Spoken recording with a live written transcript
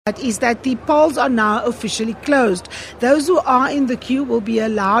is that the polls are now officially closed. Those who are in the queue will be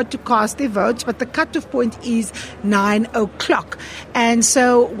allowed to cast their votes, but the cutoff point is 9 o'clock. And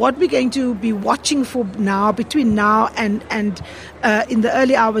so what we're going to be watching for now, between now and in the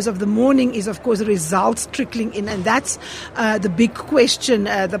early hours of the morning, is of course the results trickling in, and that's the big question.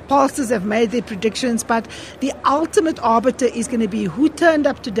 The pollsters have made their predictions, but the ultimate arbiter is going to be who turned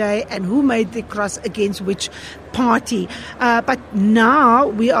up today and who made the cross against which party. But now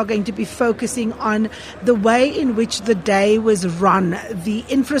we are going to be focusing on the way in which the day was run, the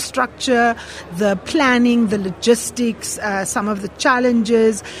infrastructure, the planning, the logistics, some of the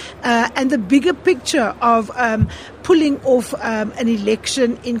challenges, and the bigger picture of pulling off an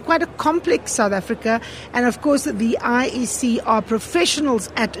election in quite a complex South Africa. And of course, the IEC are professionals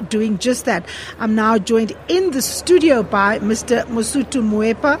at doing just that. I'm now joined in the studio by Mr. Mosotho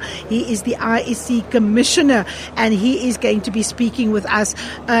Moepa. He is the IEC Commissioner, and he is going to be speaking with us.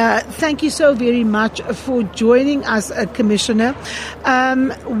 Thank you so very much for joining us, Commissioner.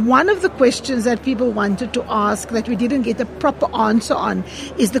 One of the questions that people wanted to ask that we didn't get a proper answer on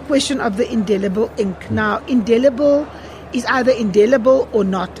is the question of the indelible ink. Now, indelible is either indelible or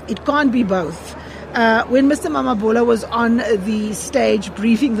not. It can't be both. When Mr. Mamabola was on the stage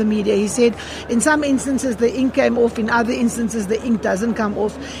briefing the media, he said in some instances the ink came off, in other instances the ink doesn't come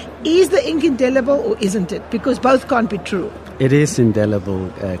off. Is the ink indelible or isn't it? Because both can't be true. It is indelible,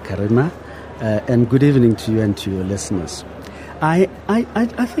 Karima, and good evening to you and to your listeners. I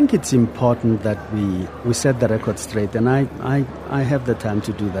think it's important that we set the record straight, and I have the time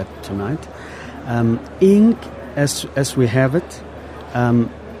to do that tonight. Ink, as we have it,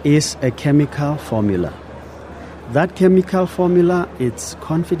 is a chemical formula. That chemical formula, it's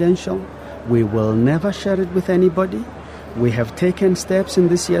confidential. We will never share it with anybody. We have taken steps in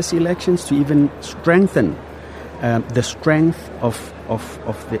this year's elections to even strengthen the strength of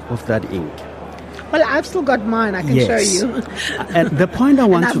that ink. Well, I've still got mine. I can show you. And the point I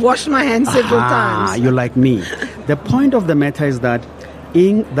want and I've washed my hands several times. You're like me. The point of the matter is that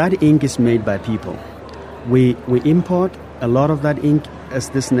that ink is made by people. We import a lot of that ink as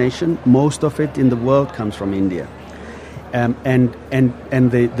this nation. Most of it in the world comes from India. And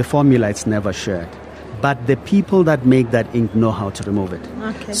the formula is never shared. But the people that make that ink know how to remove it.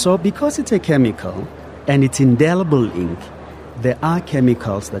 Okay. So because it's a chemical and it's indelible ink, there are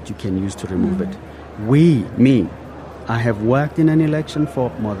chemicals that you can use to remove it. I have worked in an election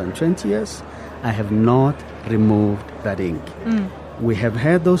for more than 20 years. I have not removed that ink. We have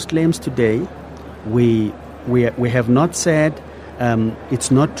heard those claims today. We have not said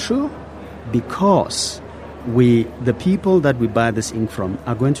it's not true, because the people that we buy this ink from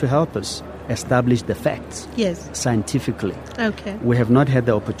are going to help us establish the facts scientifically. Okay. We have not had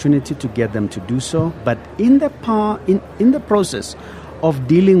the opportunity to get them to do so, but in the process of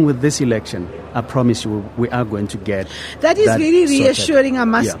dealing with this election, I promise you we are going to get that is very reassuring, I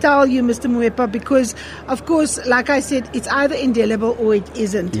must tell you, Mr. Moepa, because of course, like I said, it's either indelible or it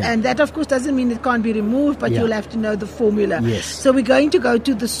isn't. And that of course doesn't mean it can't be removed, but you'll have to know the formula. So we're going to go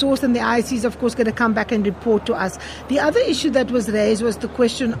to the source, and the IEC is of course going to come back and report to us. The other issue that was raised was the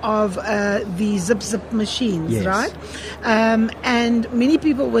question of the zip machines, right? And many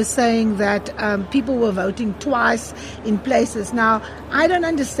people were saying that people were voting twice in places. Now, I don't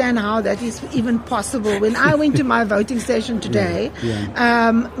understand how that is even possible. When I went to my voting station today,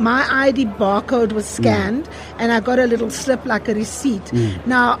 my ID barcode was scanned and I got a little slip like a receipt.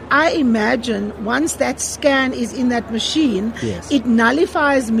 Now, I imagine once that scan is in that machine, it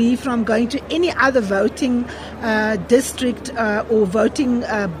nullifies me from going to any other voting district or voting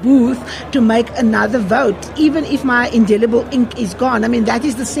booth to make another vote, even if my indelible ink is gone. I mean, that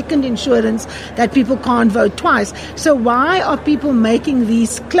is the second insurance that people can't vote twice. So why are people making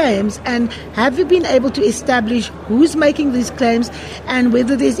these claims, and have you been able to establish who's making these claims and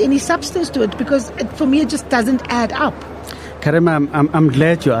whether there's any substance to it? Because for me it just doesn't add up. Karima, I'm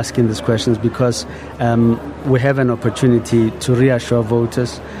glad you're asking these questions, because we have an opportunity to reassure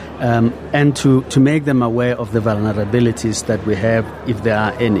voters and to make them aware of the vulnerabilities that we have, if there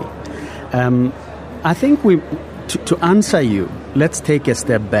are any. I think to answer you, let's take a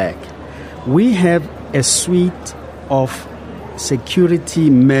step back. We have a suite of security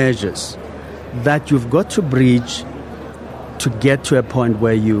measures that you've got to breach to get to a point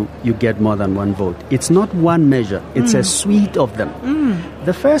where you get more than one vote. It's not one measure, it's a suite of them.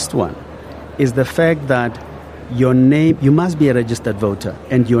 The first one is the fact that your name, you must be a registered voter,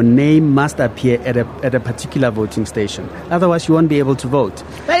 and your name must appear at a particular voting station. Otherwise, you won't be able to vote.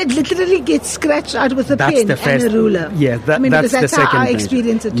 But it literally gets scratched out with a pen and a ruler. Yeah, that's the second how I measure.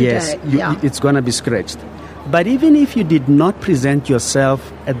 experience it today. Yes, it's going to be scratched. But even if you did not present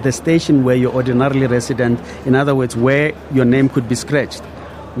yourself at the station where you're ordinarily resident, in other words, where your name could be scratched,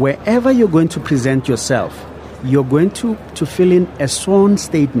 wherever you're going to present yourself, you're going to fill in a sworn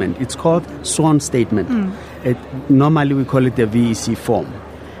statement. It's called sworn statement. Normally we call it the VEC form,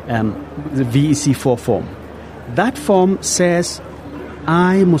 the VEC4 form. That form says,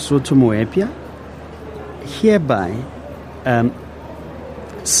 I, Mosotho Moepia, hereby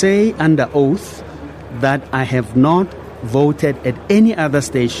say under oath that I have not voted at any other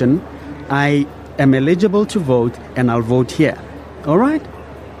station. I am eligible to vote and I'll vote here. All right?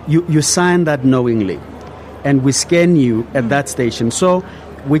 You sign that knowingly, and we scan you at that station. So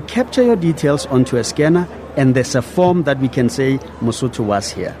we capture your details onto a scanner, and there's a form that we can say Mosotho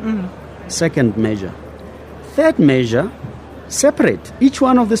was here. Second measure. Third measure, separate. Each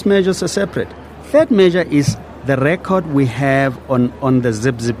one of these measures are separate. Third measure is the record we have on the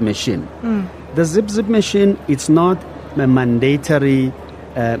zip machine. The zip machine, it's not a mandatory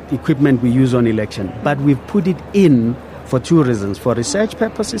equipment we use on election, but we've put it in for two reasons. For research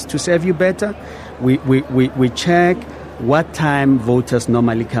purposes, to serve you better, we check what time voters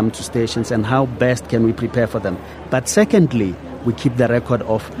normally come to stations and how best can we prepare for them. But secondly, we keep the record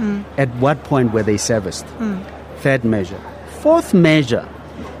of at what point were they serviced. Third measure. Fourth measure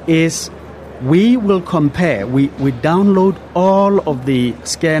is we will compare. We download all of the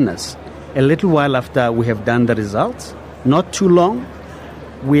scanners a little while after we have done the results, not too long.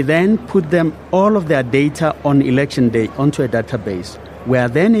 We then put them, all of their data on election day, onto a database. We are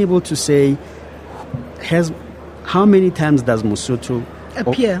then able to say, how many times does Mosotho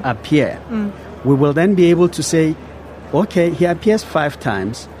appear? We will then be able to say, okay, he appears 5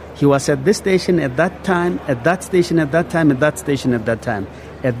 times. He was at this station at that time, at that station at that time, at that station at that time.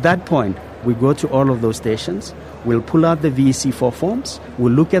 At that point, we go to all of those stations. We'll pull out the VEC4 forms.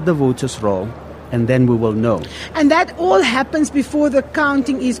 We'll look at the voters' roll, and then we will know. And that all happens before the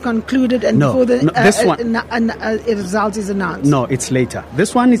counting is concluded and before the result is announced? No, it's later.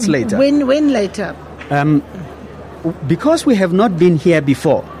 This one is later. When later? Because we have not been here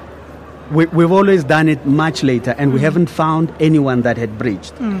before, we've always done it much later, and we haven't found anyone that had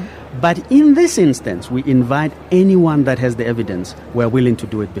breached. But in this instance, we invite anyone that has the evidence. We're willing to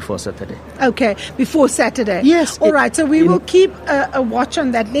do it before Saturday. Okay, before Saturday. Yes. All right, so we will keep a watch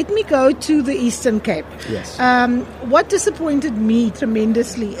on that. Let me go to the Eastern Cape. Yes. What disappointed me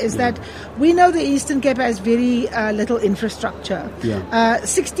tremendously is that we know the Eastern Cape has very little infrastructure.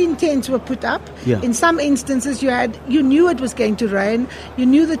 16 tents were put up. In some instances, you knew it was going to rain. You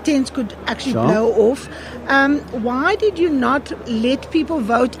knew the tents could actually blow off. Why did you not let people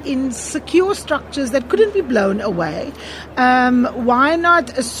vote in secure structures that couldn't be blown away? Why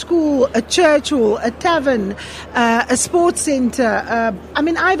not a school, a church hall, a tavern, a sports centre?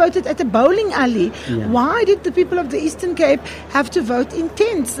 I voted at a bowling alley. Why did the people of the Eastern Cape have to vote in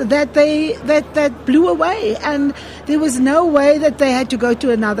tents that blew away? And there was no way that they had to go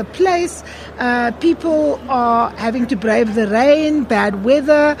to another place. People are having to brave the rain, bad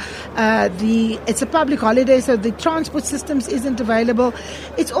weather. It's a public holiday, so the transport systems isn't available.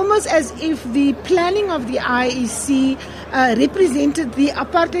 It's almost as if the planning of the IEC represented the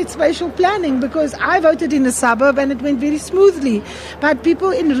apartheid spatial planning, because I voted in a suburb and it went very smoothly. But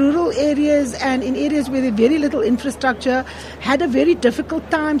people in rural areas and in areas where there's very little infrastructure had a very difficult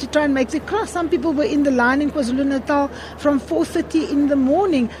time to try and make the cross. Some people were in the line in KwaZulu-Natal from 4:30 in the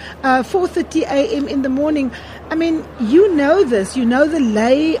morning, 4:30 a.m. in the morning. You know this. You know the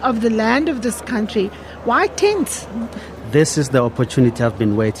lay of the land of this country. Why tents? This is the opportunity I've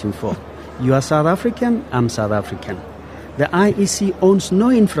been waiting for. You are South African, I'm South African. The IEC owns no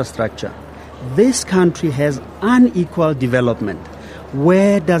infrastructure. This country has unequal development.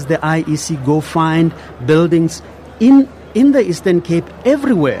 Where does the IEC go find buildings in the Eastern Cape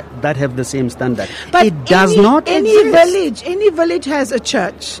everywhere that have the same standard? But it does not exist. Any village has a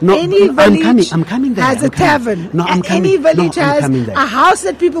church. No, any village I'm coming there. has a tavern. No, I'm coming. Any village has there. a house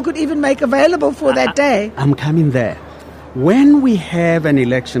that people could even make available for that day. I'm coming there. When we have an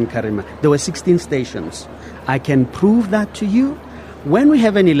election, Karima, there were 16 stations. I can prove that to you. When we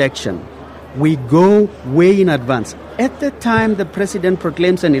have an election, we go way in advance. At the time the president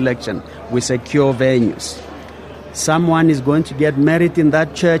proclaims an election, we secure venues. Someone is going to get married in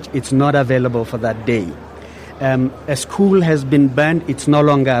that church, it's not available for that day. A school has been banned, it's no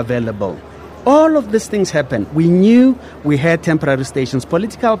longer available. All of these things happen. We knew we had temporary stations.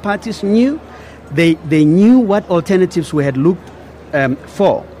 Political parties knew. They knew what alternatives we had looked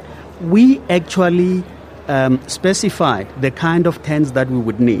for. We actually specified the kind of tents that we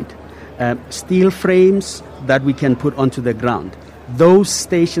would need. Steel frames that we can put onto the ground. Those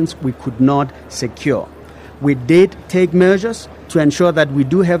stations we could not secure. We did take measures to ensure that we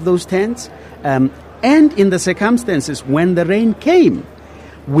do have those tents. And in the circumstances when the rain came,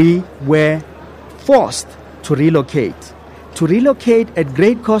 we were forced to relocate at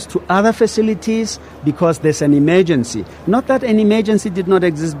great cost to other facilities because there's an emergency. Not that an emergency did not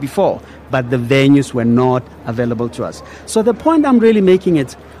exist before, but the venues were not available to us. So the point I'm really making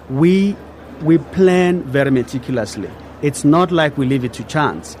is we plan very meticulously. It's not like we leave it to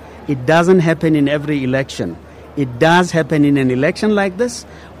chance. It doesn't happen in every election. It does happen in an election like this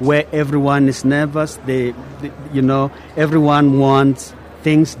where everyone is nervous. Everyone wants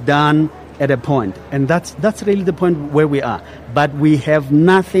things done at a point. And that's really the point where we are. But we have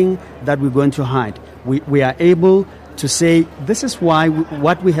nothing that we're going to hide. We are able to say this is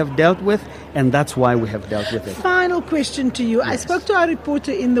what we have dealt with, and that's why we have dealt with it. Final question to you. Yes. I spoke to our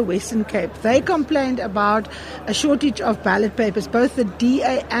reporter in the Western Cape. They complained about a shortage of ballot papers. Both the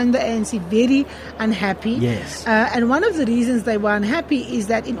DA and the ANC very unhappy. Yes. And one of the reasons they were unhappy is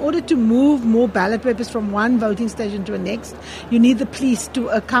that in order to move more ballot papers from one voting station to the next, you need the police to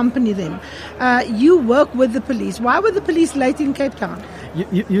accompany them. You work with the police. Why were the police late in Cape Town?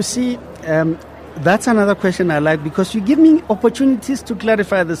 You see... That's another question I like because you give me opportunities to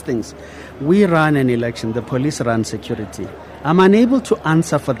clarify these things. We run an election. The police run security. I'm unable to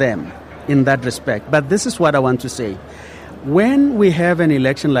answer for them in that respect. But this is what I want to say. When we have an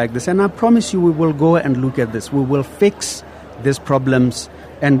election like this, and I promise you we will go and look at this, we will fix these problems.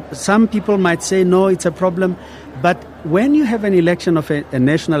 And some people might say, no, it's a problem. But when you have an election of a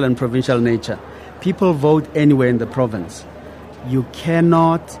national and provincial nature, people vote anywhere in the province. You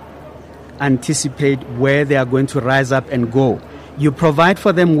cannot anticipate where they are going to rise up and go. You provide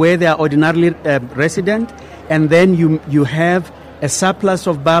for them where they are ordinarily resident, and then you have a surplus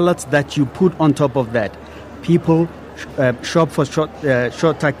of ballots that you put on top of that. People shop for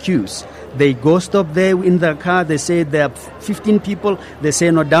shorter queues. They go stop there in their car. They say there are 15 people. They say,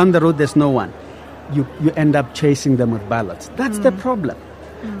 no, down the road there's no one. You end up chasing them with ballots. That's the problem.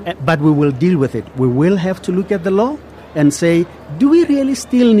 But we will deal with it. We will have to look at the law and say, do we really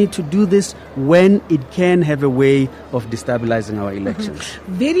still need to do this when it can have a way of destabilizing our elections?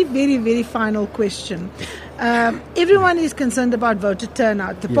 Very, very, very final question. Everyone is concerned about voter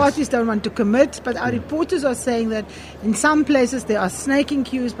turnout. The parties don't want to commit, but our reporters are saying that in some places there are snaking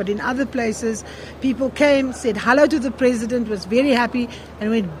queues, but in other places people came, said hello to the president, was very happy, and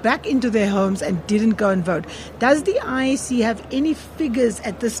went back into their homes and didn't go and vote. Does the IEC have any figures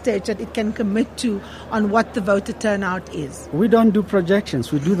at this stage that it can commit to on what the voter turnout is? We don't do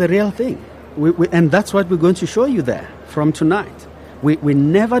projections. We do the real thing. And that's what we're going to show you there from tonight. We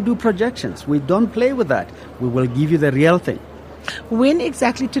never do projections. We don't play with that. We will give you the real thing. When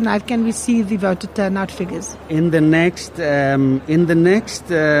exactly tonight can we see the voter turnout figures? In the next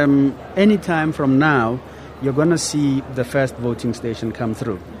any time from now, you're going to see the first voting station come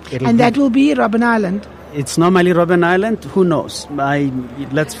through. That will be Robben Island? It's normally Robben Island. Who knows?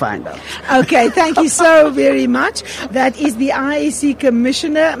 Let's find out. Okay, thank you so very much. That is the IEC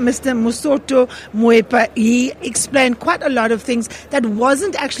Commissioner, Mr. Mosotho Moepa. He explained quite a lot of things that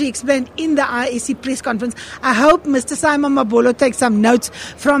wasn't actually explained in the IEC press conference. I hope Mr. Simon Mabolo takes some notes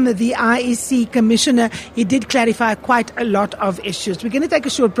from the IEC Commissioner. He did clarify quite a lot of issues. We're going to take a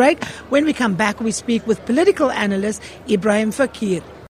short break. When we come back, we speak with political analyst Ibrahim Fakir.